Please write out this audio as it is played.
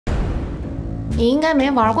你应该没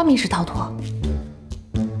玩过密室逃脱，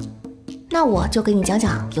那我就给你讲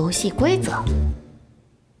讲游戏规则。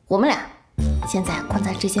我们俩现在困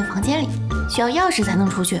在这间房间里，需要钥匙才能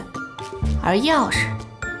出去，而钥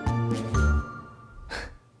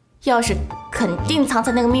匙肯定藏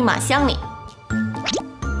在那个密码箱里。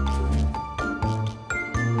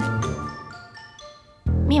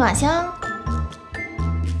密码箱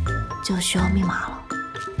就需要密码了。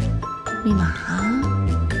密码，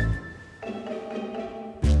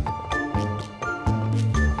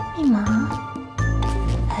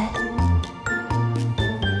哎，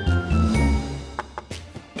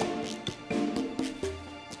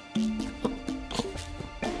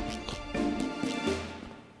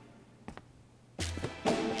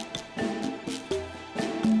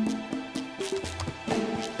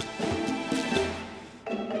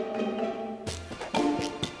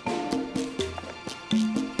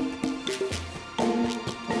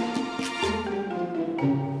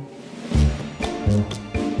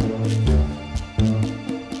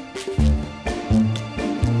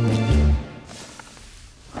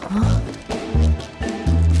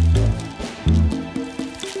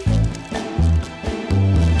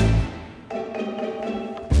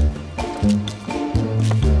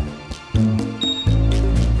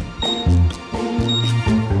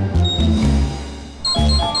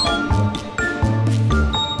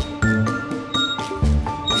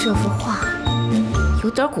这幅画有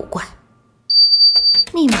点古怪，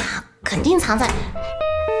密码肯定藏在……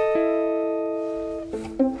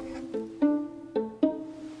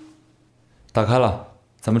打开了，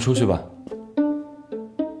咱们出去吧。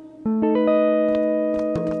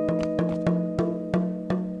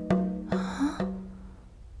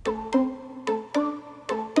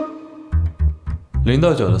0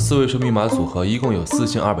到9的4位数密码组合一共有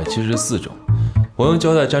4274种。我用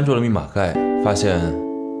胶带粘住了密码盖，发现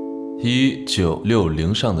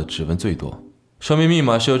1960上的指纹最多，说明密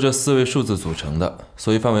码是由这4位数字组成的，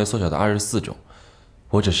所以范围缩小到24种。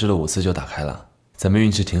我只试了5次就打开了，咱们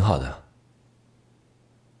运气挺好的。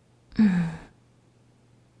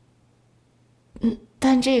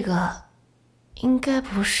但这个应该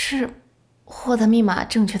不是获得密码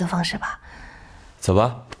正确的方式吧？走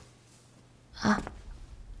吧。啊。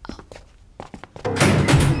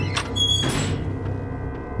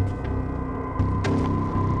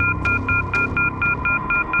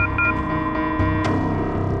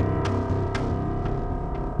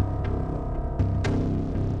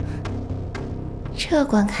这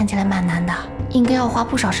关看起来蛮难的，应该要花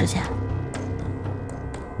不少时间。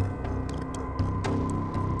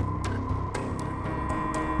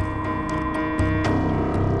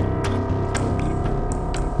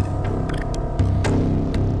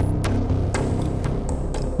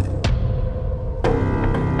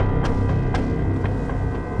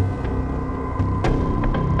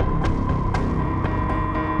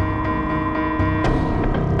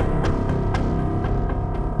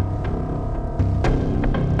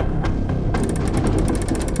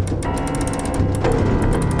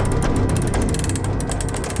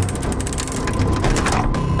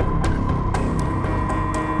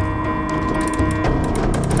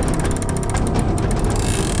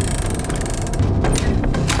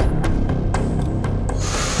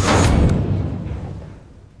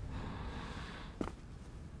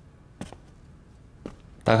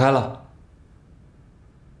打开了。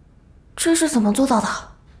这是怎么做到的？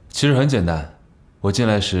其实很简单，我进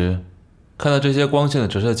来时看到这些光线的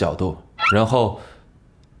折射角度，然后……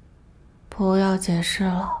不要解释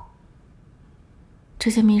了，这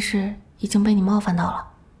些密室已经被你冒犯到了。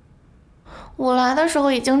我来的时候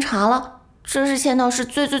已经查了，这是仙道市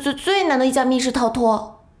最难的一家密室逃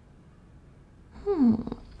脱。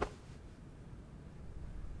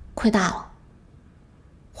亏大了，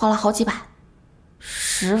花了好几百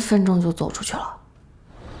，10分钟就走出去了。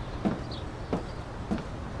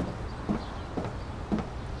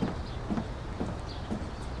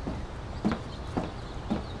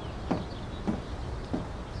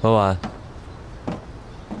晚晚。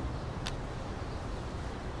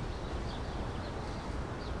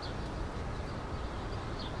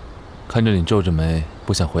看着你皱着眉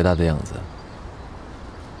不想回答的样子，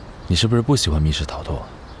你是不是不喜欢密室逃脱？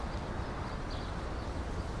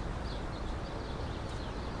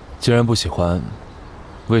既然不喜欢，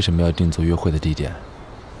为什么要定做约会的地点？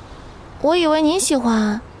我以为你喜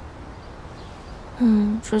欢。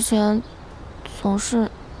之前总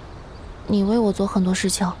是你为我做很多事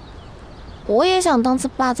情，我也想当次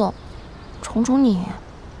霸总，宠宠你。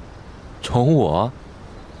宠我？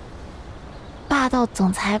霸道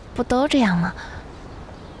总裁不都这样吗？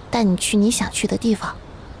带你去你想去的地方，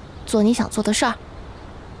做你想做的事儿，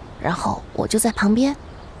然后我就在旁边，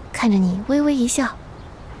看着你微微一笑。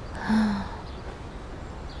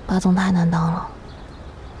巴总太难当了。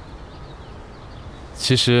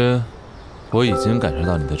其实，我已经感受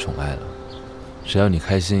到你的宠爱了。只要你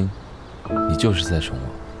开心，你就是在宠我。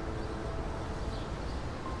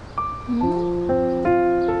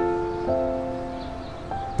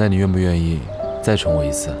那你愿不愿意再宠我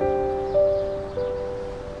一次？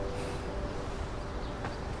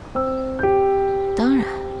当然。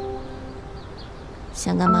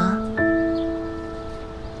想干嘛？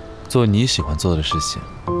做你喜欢做的事情。